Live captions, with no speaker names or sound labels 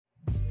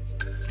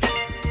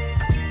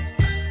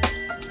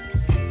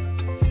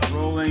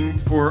rolling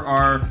for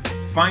our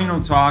final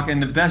talk.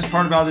 And the best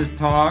part about this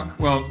talk,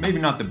 well, maybe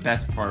not the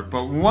best part,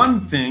 but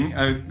one thing,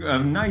 a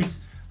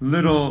nice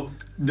little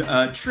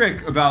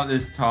trick about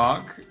this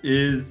talk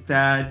is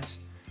that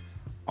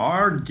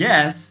our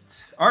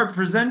guest, our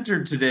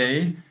presenter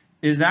today,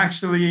 is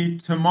actually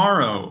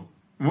tomorrow.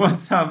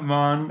 What's up,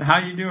 Mon? How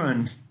you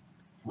doing?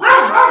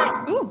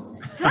 Ooh,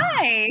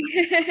 hi.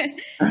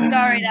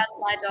 Sorry, that's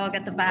my dog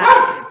at the back.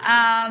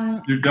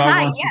 Your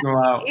dog wants to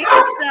go out.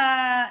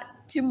 It's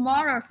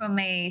tomorrow for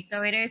me,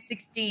 so it is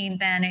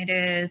 16th, and it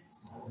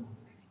is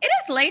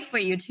late for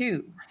you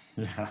too.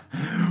 Yeah.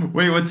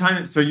 Wait, what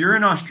time? So you're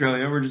in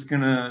Australia. We're just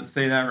gonna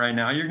say that right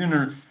now. You're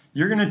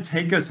gonna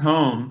take us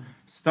home,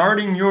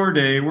 starting your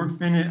day.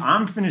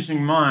 I'm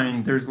finishing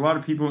mine. There's a lot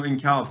of people in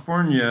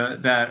California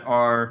that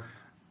are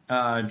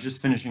just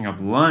finishing up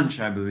lunch,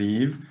 I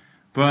believe.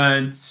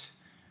 But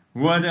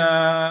what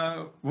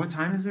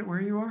time is it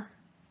where you are?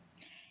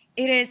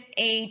 It is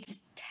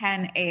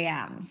 8:10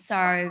 a.m.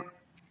 So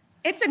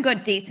it's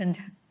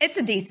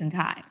a decent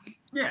time.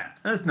 Yeah,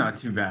 that's not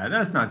too bad.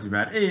 That's not too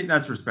bad. 8,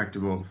 that's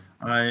respectable.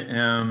 I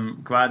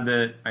am glad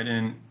that I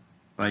didn't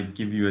like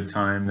give you a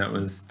time that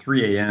was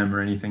 3 a.m.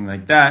 or anything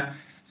like that.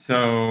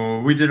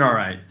 So we did all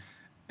right.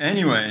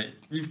 Anyway,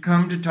 you've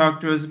come to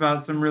talk to us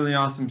about some really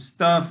awesome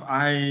stuff.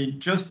 I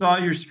just saw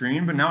your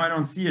screen, but now I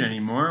don't see it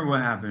anymore.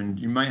 What happened?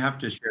 You might have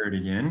to share it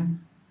again.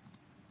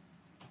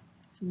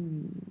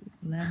 Ooh,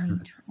 let me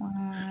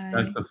try.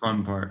 That's the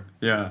fun part.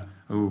 Yeah.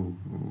 Ooh.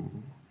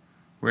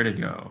 Where'd it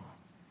go?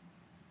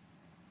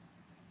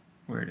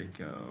 Where'd it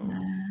go?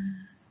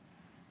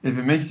 If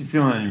it makes you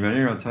feel any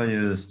better, I'll tell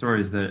you the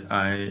stories that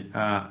I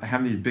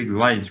have these big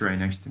lights right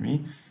next to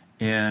me,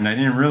 and I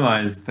didn't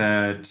realize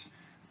that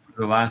for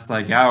the last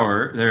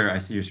hour, there, I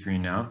see your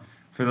screen now.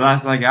 For the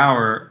last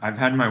hour, I've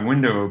had my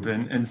window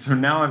open, and so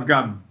now I've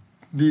got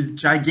these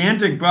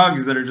gigantic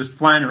bugs that are just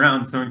flying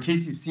around. So in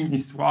case you see me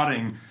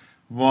swatting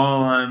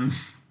while I'm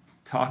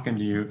talking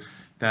to you,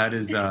 that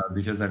is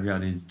because I've got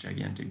these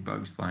gigantic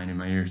bugs flying in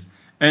my ears.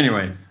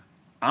 Anyway,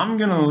 I'm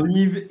gonna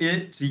leave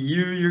it to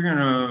you. You're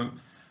gonna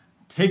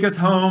take us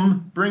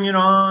home, bring it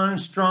on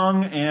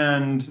strong,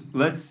 and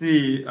let's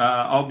see.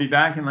 I'll be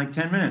back in like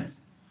 10 minutes.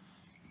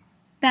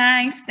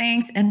 Thanks.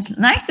 And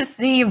nice to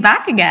see you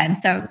back again.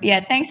 So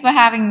yeah, thanks for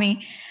having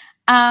me.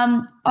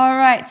 All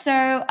right.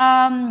 So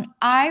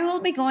I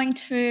will be going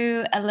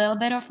through a little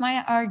bit of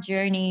our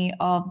journey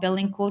of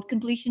building code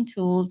completion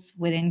tools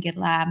within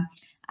Gitlab.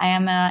 I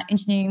am an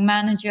engineering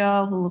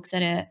manager who looks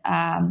at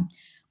a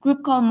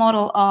group called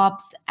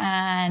ModelOps,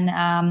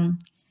 and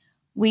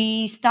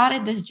we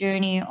started this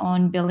journey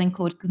on building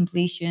code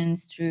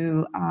completions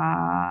through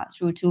a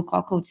tool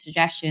called Code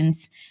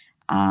Suggestions.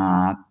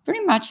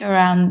 Pretty much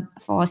around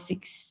 4,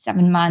 6,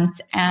 7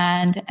 months,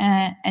 and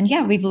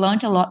yeah, we've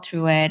learned a lot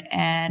through it,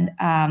 and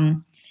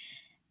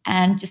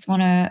just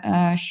want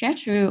to share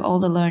through all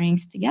the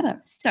learnings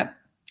together. So,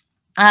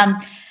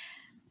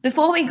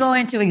 before we go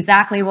into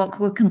exactly what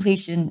code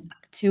completion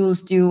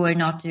tools do or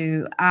not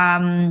do,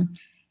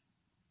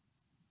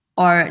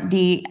 or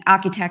the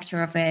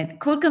architecture of it,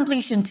 code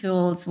completion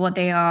tools, what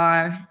they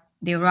are,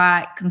 they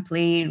write,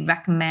 complete,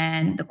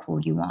 recommend the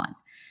code you want.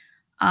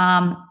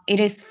 It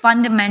is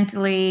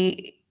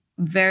fundamentally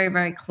very,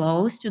 very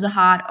close to the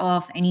heart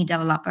of any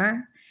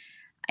developer,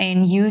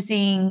 and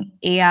using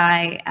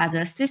AI as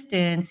an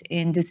assistance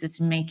in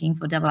decision-making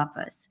for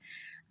developers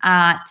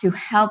to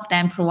help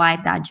them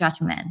provide that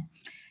judgment.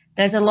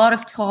 There's a lot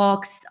of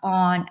talks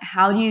on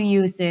how do you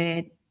use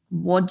it,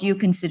 what do you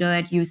consider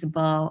it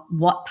usable,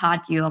 what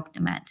part do you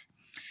augment.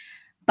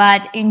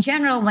 But in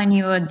general, when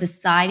you're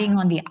deciding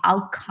on the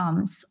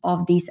outcomes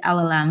of these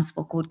LLMs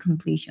for code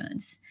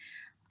completions,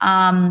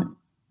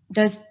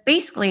 there's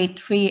basically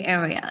 3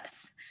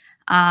 areas.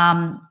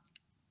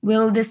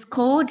 Will this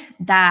code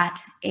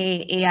that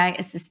a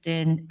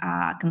AI-assisted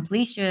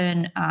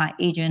completion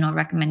agent or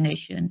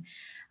recommendation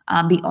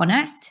be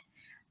honest,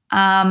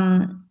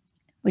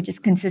 which is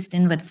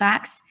consistent with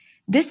facts?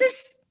 This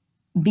is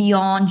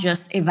beyond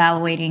just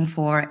evaluating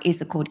for is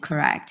the code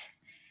correct.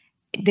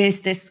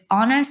 Is this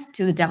honest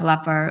to the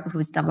developer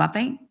who's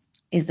developing?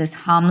 Is this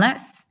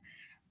harmless?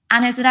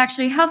 And is it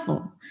actually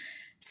helpful?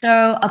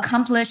 So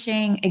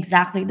accomplishing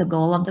exactly the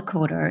goal of the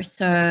coder.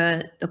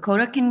 So the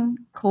coder can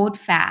code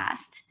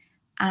fast,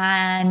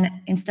 and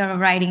instead of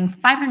writing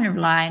 500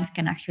 lines,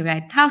 can actually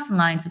write 1,000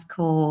 lines of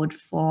code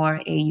for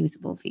a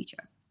usable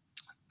feature.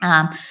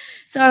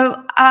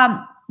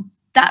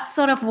 That's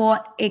sort of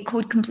what a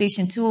code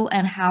completion tool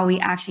and how we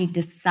actually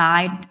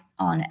decide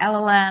on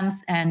LLMs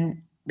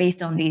and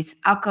based on these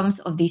outcomes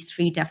of these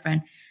 3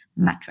 different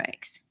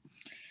metrics.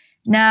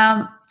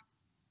 Now,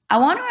 I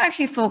want to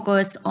actually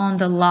focus on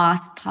the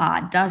last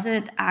part. Does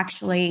it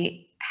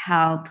actually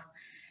help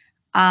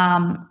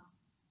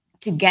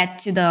to get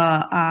to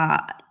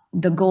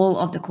the goal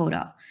of the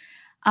coder?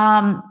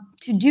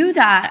 To do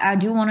that, I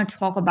do want to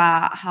talk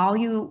about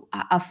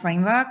a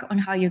framework on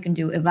how you can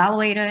do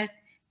evaluated,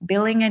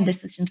 building a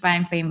decision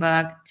time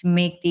framework to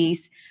make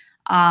these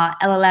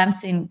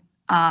LLMs in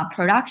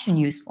production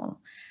useful.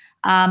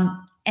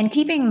 And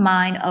keeping in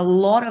mind, a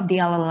lot of the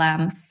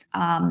LLMs,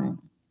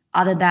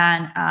 other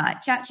than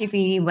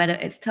ChatGPT, whether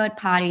it's third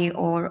party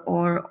or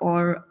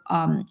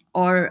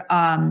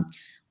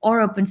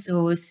open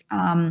source,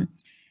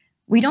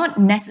 we don't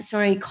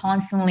necessarily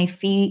constantly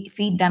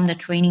feed them the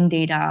training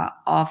data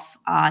of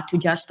to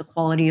judge the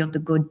quality of the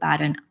good,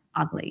 bad, and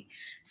ugly.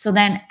 So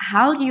then,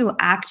 how do you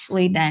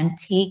actually then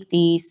take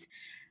these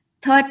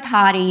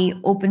third-party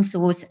open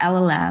source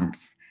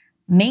LLMs,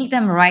 make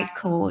them write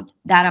code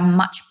that are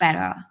much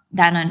better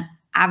than an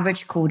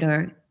average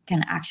coder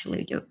can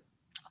actually do?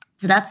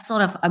 So that's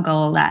sort of a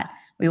goal that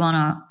we want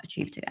to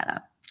achieve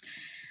together.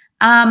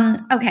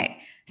 Okay,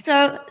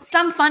 so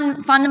some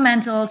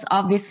fundamentals,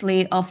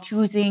 obviously, of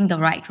choosing the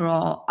right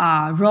raw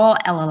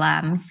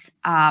LLMs,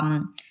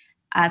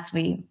 as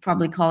we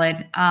probably call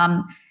it.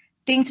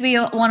 Things we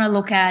want to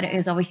look at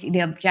is obviously the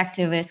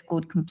objective is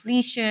code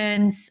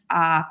completions,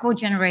 code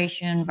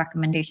generation,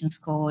 recommendations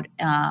code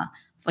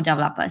for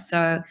developers.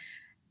 So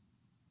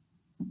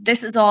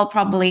this is all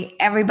probably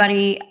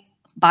everybody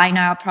by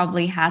now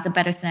probably has a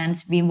better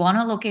sense. We want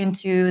to look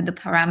into the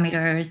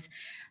parameters,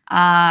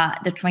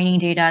 the training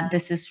data.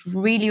 This is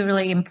really,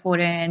 really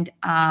important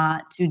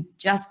to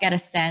just get a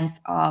sense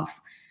of,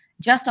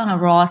 just on a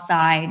raw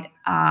side,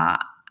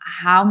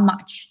 how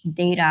much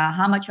data,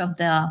 how much of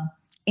the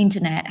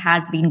internet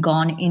has been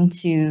gone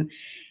into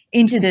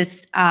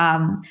this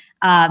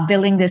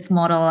building this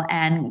model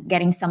and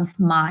getting some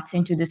smarts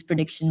into this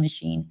prediction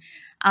machine.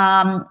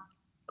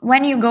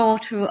 When you go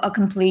through a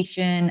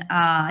completion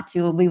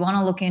tool, we want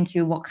to look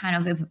into what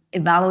kind of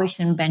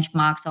evaluation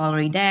benchmarks are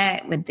already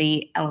there with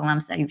the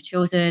LLMs that you've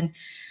chosen.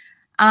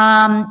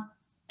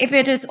 If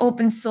it is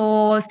open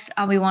source,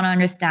 we want to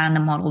understand the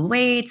model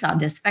weights. Are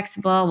this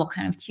flexible? What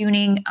kind of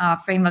tuning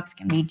frameworks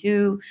can we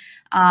do?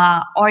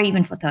 Or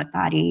even for third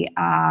party.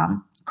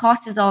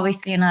 Cost is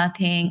obviously another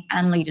thing,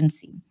 and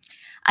latency.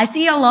 I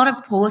see a lot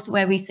of posts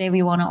where we say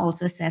we want to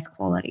also assess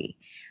quality,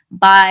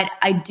 but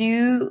I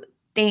do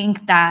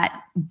think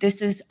that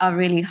this is a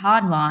really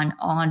hard one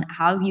on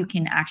how you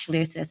can actually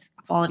assess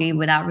quality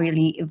without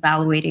really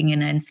evaluating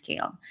it in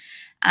scale.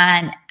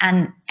 And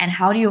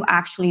how do you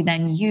actually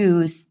then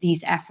use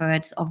these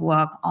efforts of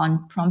work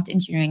on prompt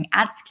engineering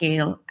at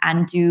scale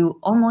and do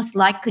almost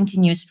like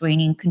continuous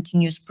training,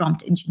 continuous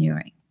prompt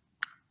engineering?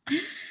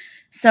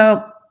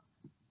 So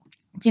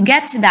to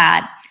get to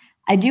that,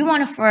 I do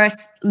want to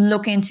first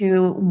look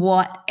into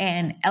what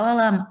an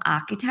LLM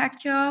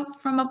architecture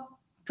from a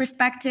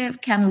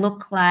perspective can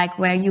look like,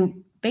 where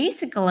you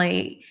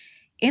basically,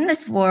 in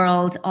this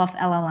world of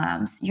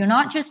LLMs, you're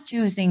not just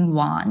choosing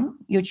one,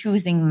 you're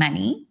choosing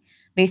many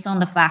based on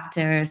the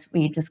factors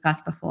we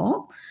discussed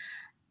before.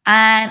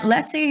 And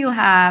let's say you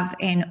have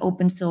an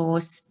open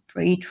source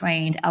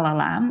pre-trained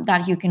LLM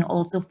that you can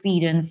also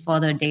feed in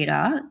further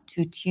data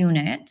to tune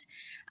it.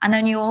 And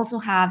then you also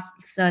have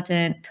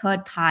certain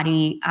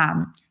third-party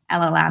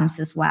LLMs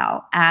as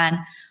well. And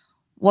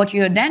what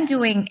you're then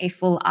doing a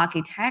full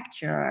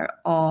architecture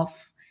of,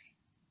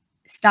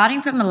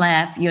 starting from the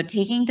left, you're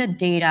taking the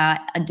data,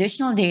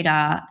 additional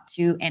data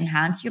to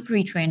enhance your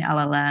pre-trained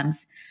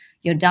LLMs.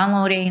 You're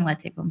downloading,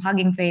 let's say from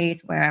Hugging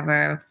Face,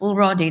 wherever, full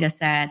raw data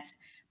sets,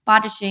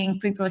 partitioning,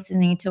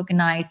 pre-processing,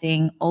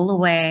 tokenizing, all the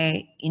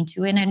way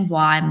into an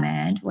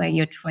environment where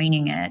you're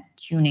training it,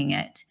 tuning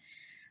it,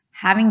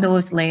 having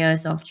those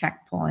layers of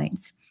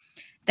checkpoints.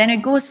 Then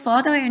it goes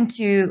further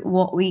into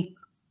what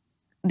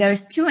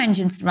there's two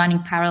engines running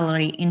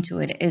parallelly into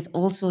it, is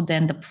also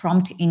then the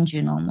prompt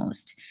engine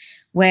almost,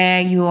 where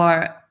you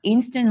are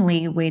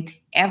instantly, with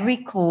every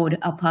code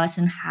a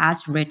person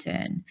has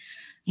written,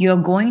 you're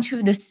going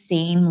through the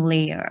same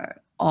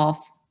layer of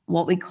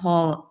what we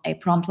call a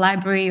prompt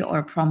library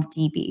or prompt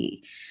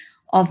DB,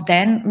 of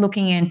then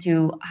looking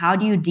into how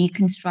do you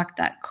deconstruct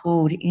that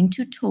code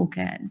into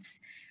tokens,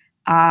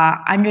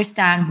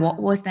 understand what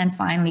was then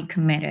finally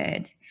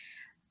committed,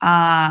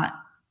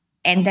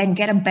 and then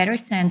get a better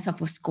sense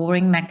of a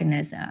scoring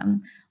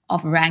mechanism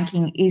of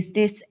ranking. Is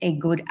this a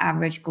good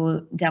average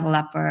good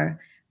developer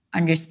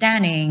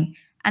understanding?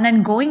 And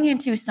then going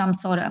into some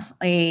sort of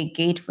a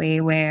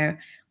gateway where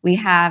we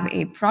have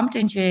a prompt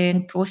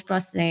engine,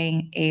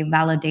 post-processing, a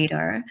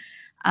validator,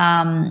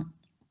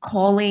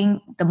 calling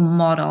the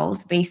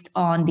models based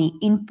on the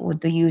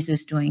input the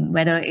user's doing,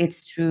 whether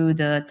it's through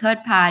the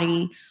third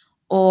party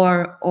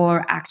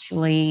or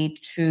actually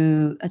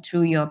through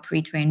your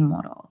pre-trained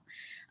model.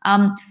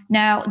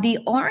 Now, the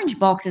orange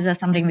boxes are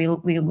something we'll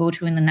go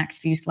through in the next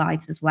few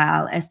slides as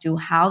well, as to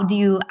how do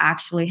you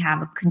actually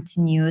have a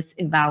continuous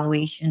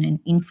evaluation and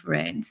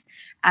inference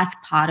as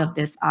part of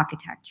this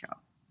architecture.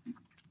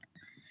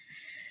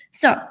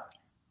 So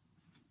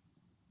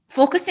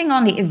focusing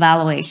on the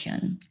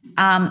evaluation,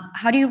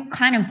 how do you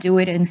kind of do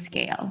it in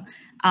scale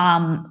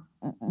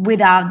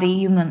without the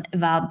human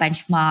eval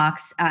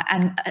benchmarks,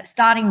 and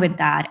starting with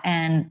that?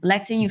 And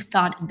let's say you've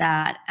started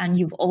that and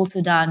you've also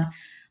done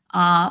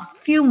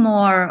few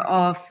more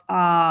of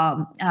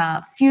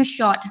few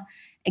short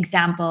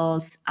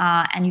examples,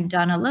 and you've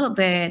done a little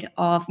bit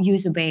of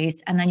user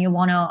base, and then you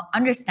want to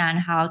understand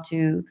how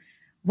to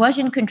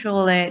version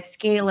control it,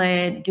 scale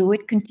it, do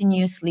it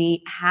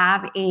continuously,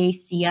 have a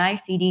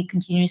CI/CD,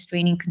 continuous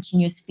training,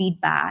 continuous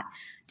feedback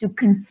to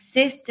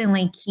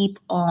consistently keep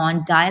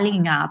on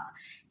dialing up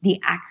the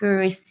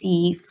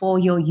accuracy for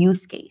your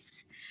use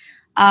case.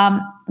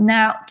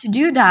 Now, to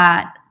do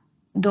that,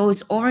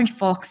 those orange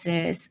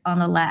boxes on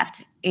the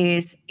left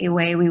is a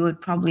way we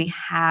would probably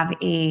have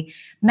a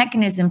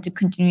mechanism to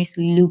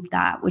continuously loop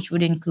that, which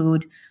would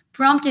include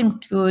prompt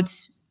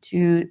inputs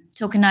to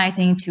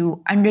tokenizing,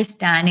 to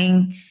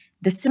understanding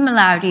the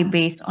similarity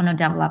based on a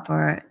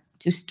developer,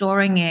 to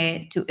storing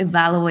it, to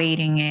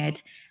evaluating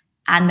it,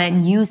 and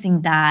then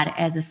using that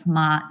as a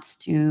smarts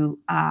to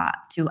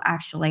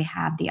actually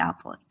have the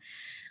output.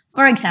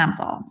 For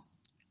example,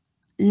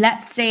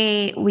 let's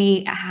say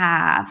we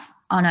have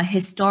on a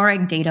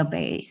historic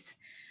database,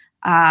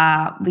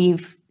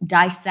 we've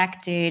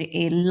dissected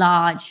a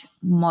large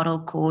model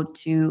code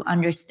to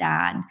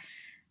understand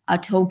a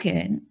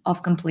token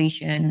of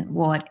completion,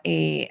 what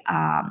a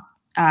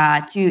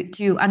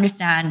to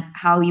understand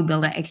how you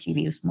build an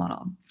XGBoost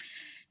model.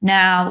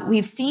 Now,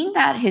 we've seen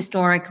that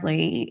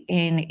historically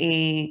in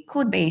a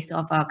code base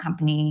of a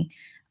company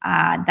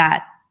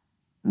that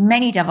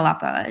many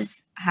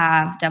developers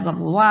have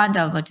developer 1,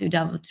 developer 2,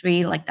 developer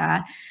 3, like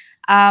that.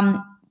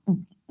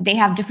 They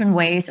have different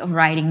ways of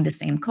writing the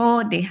same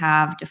code. They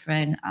have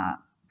different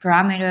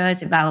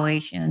parameters,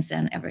 evaluations,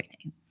 and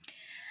everything.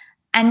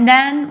 And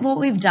then what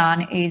we've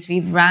done is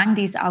we've ranked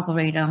these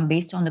algorithms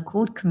based on the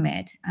code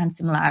commit and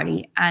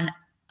similarity and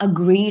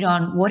agreed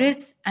on what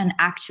is an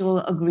actual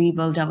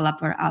agreeable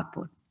developer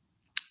output.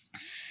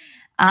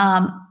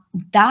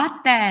 That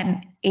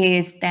then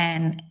is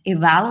then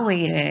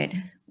evaluated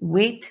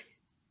with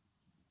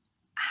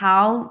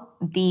how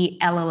the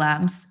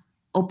LLMs,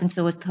 open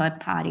source third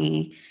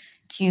party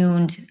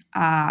tuned,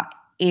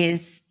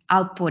 is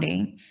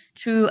outputting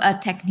through a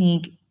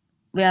technique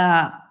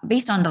where,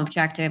 based on the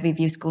objective, we've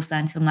used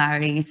cosine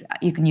similarities,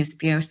 you can use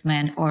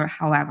Spearmint or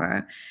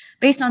however,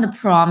 based on the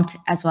prompt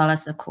as well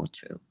as the code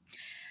through.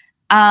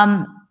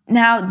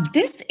 Now,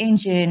 this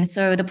engine,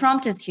 so the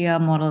prompt is here,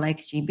 model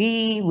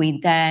XGB. We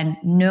then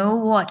know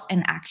what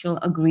an actual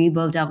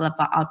agreeable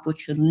developer output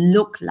should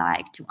look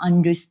like to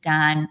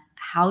understand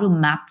how to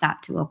map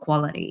that to a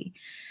quality.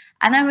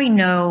 And then we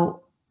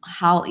know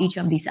how each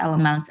of these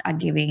elements are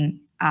giving,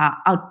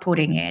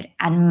 outputting it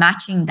and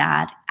matching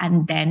that,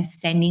 and then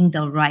sending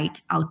the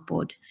right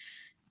output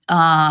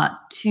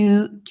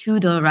to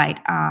the right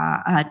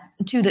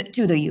to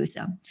the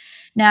user.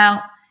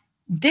 Now,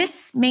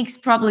 this makes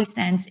probably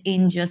sense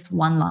in just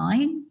one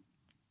line.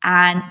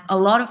 And a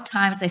lot of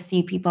times I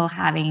see people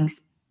having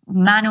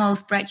manual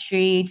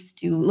spreadsheets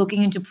to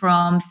looking into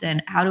prompts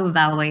and how to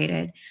evaluate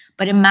it.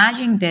 But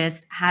imagine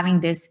this, having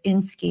this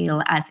in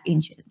scale as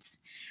engines.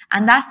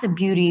 And that's the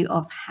beauty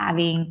of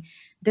having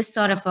this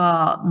sort of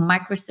a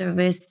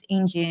microservice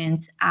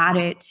engines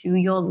added to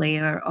your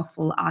layer of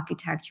full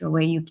architecture,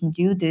 where you can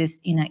do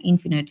this in an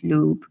infinite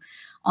loop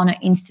on an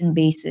instant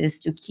basis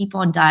to keep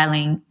on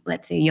dialing,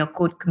 let's say, your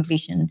code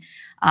completion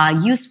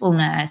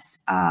usefulness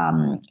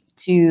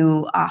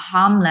to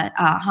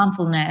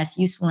harmfulness,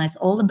 usefulness,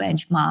 all the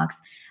benchmarks,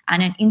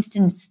 and then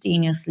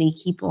instantaneously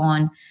keep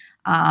on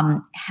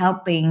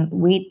helping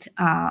with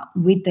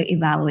the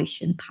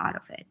evaluation part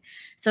of it.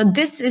 So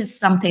this is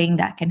something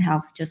that can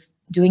help, just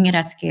doing it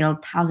at scale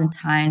 1,000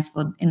 times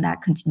in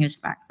that continuous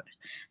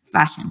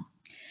fashion.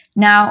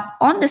 Now,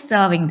 on the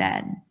serving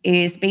then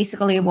is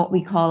basically what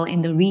we call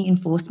in the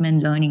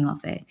reinforcement learning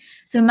of it.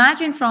 So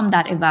imagine from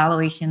that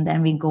evaluation,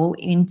 then we go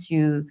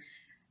into,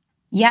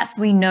 yes,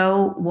 we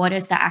know what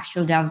is the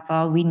actual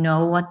developer. We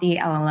know what the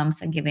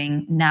LLMs are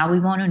giving. Now we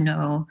want to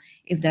know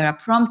if there are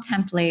prompt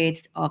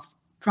templates of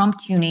prompt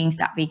tunings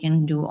that we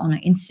can do on an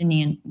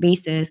instantaneous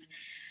basis,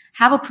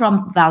 have a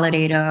prompt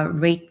validator,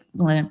 rate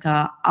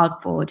limiter,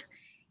 output.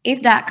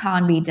 If that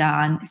can't be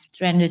done,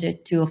 strengthen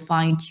it to a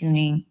fine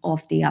tuning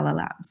of the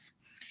LLMs.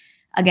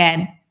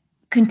 Again,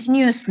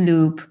 continuous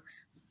loop,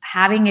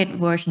 having it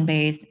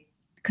version-based,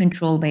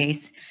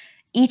 control-based.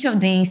 Each of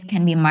these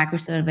can be a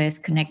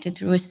microservice connected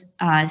through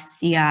a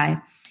CI,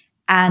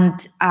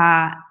 and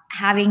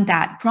having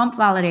that prompt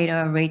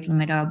validator, rate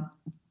limiter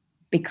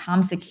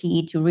becomes a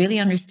key to really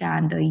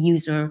understand the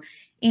user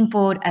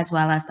input as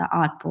well as the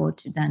output,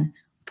 to then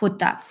put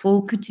that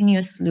full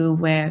continuous loop,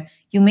 where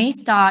you may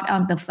start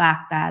on the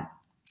fact that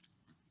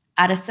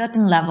at a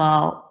certain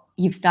level,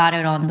 you've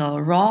started on the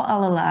raw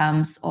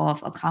LLMs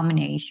of a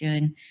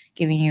combination,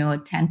 giving you a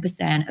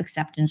 10%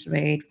 acceptance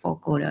rate for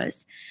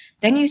coders.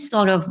 Then you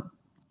sort of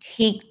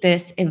take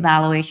this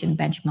evaluation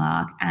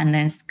benchmark and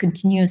then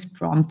continuous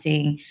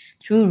prompting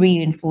through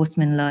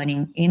reinforcement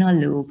learning in a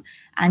loop.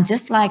 And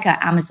just like an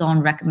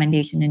Amazon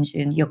recommendation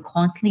engine, you're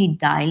constantly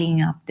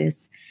dialing up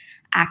this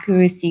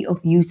accuracy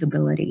of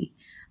usability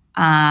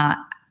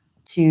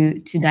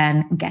to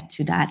then get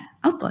to that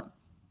output.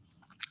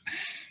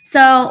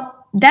 So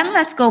then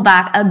let's go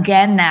back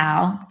again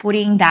now,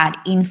 putting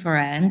that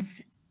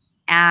inference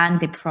and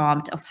the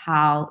prompt of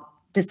how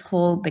this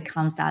whole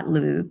becomes that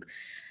loop.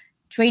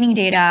 Training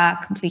data,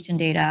 completion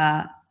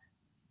data,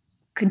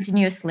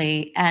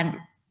 continuously. And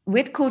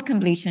with code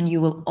completion,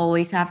 you will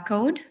always have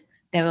code.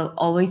 There will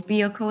always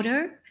be a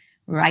coder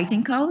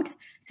writing code.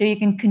 So you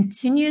can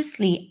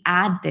continuously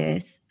add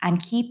this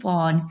and keep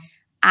on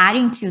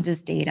adding to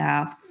this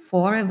data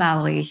for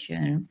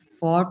evaluation,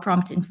 for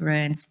prompt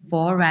inference,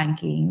 for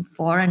ranking,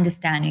 for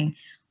understanding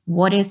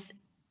what are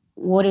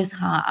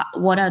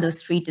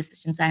those three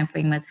decision time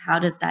frames, how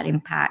does that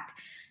impact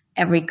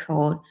every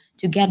code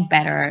to get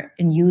better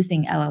in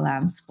using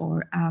LLMs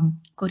for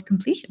code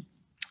completion.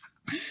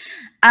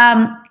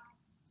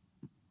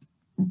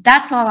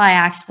 That's all I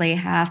actually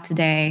have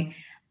today.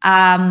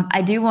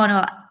 I do want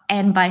to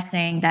end by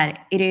saying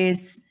that it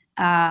is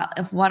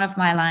one of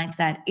my lines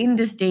that in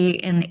this day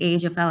and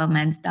age of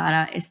elements,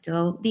 data is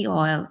still the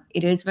oil.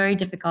 It is very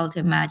difficult to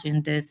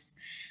imagine this,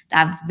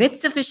 that with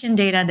sufficient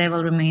data, there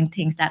will remain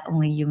things that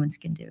only humans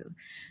can do.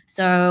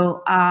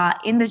 So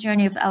in the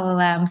journey of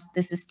LLMs,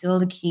 this is still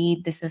the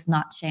key. This has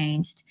not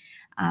changed.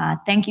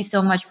 Thank you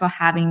so much for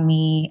having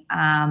me.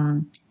 I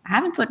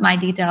haven't put my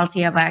details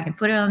here, but I can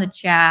put it on the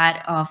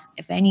chat.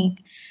 If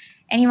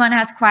anyone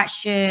has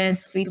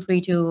questions, feel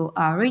free to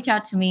reach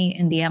out to me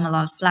in the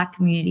MLOps Slack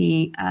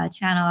community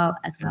channel,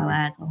 as well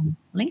as on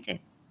LinkedIn.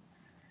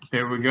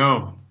 There we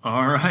go.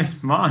 All right,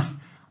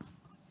 Mon,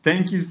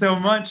 thank you so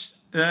much.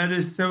 That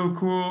is so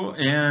cool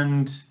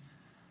and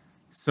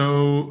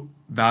so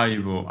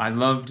valuable. I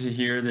love to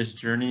hear this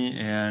journey,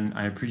 and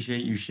I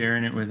appreciate you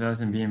sharing it with us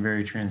and being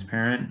very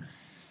transparent.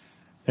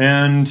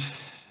 And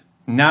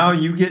now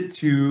you get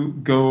to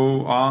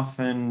go off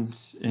and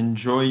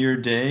enjoy your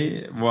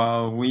day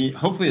while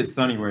hopefully it's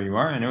sunny where you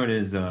are. I know it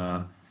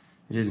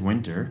is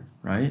winter,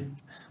 right?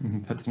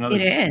 That's another.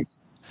 It is.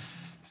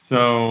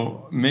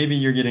 So maybe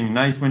you're getting a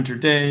nice winter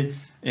day,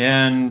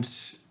 and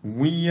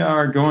we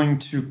are going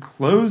to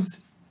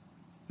close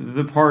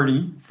the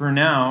party for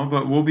now,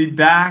 but we'll be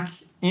back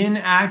in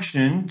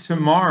action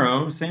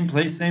tomorrow, same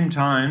place, same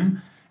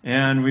time,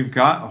 and we've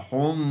got a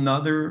whole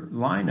nother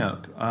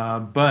lineup.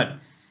 But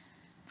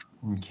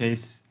in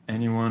case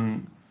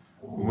anyone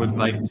would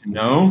like to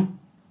know,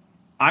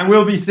 I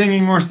will be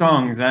singing more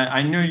songs.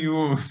 I know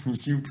you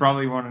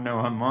probably want to know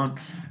I'm on.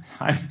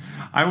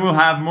 I will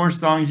have more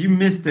songs. You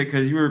missed it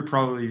because you were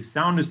probably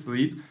sound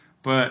asleep,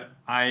 but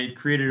I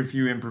created a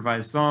few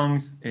improvised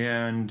songs,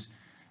 and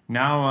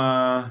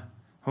now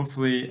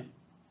hopefully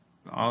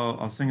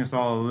I'll sing us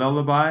all a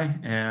lullaby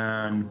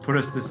and put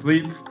us to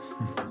sleep.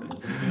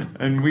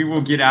 And we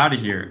will get out of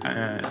here.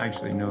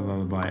 Actually, no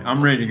lullaby.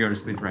 I'm ready to go to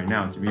sleep right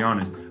now, to be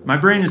honest. My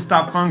brain has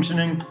stopped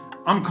functioning.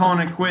 I'm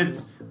calling it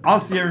quits. I'll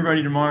see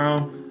everybody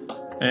tomorrow.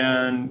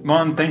 And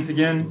Mon, thanks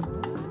again.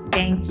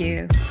 Thank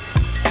you.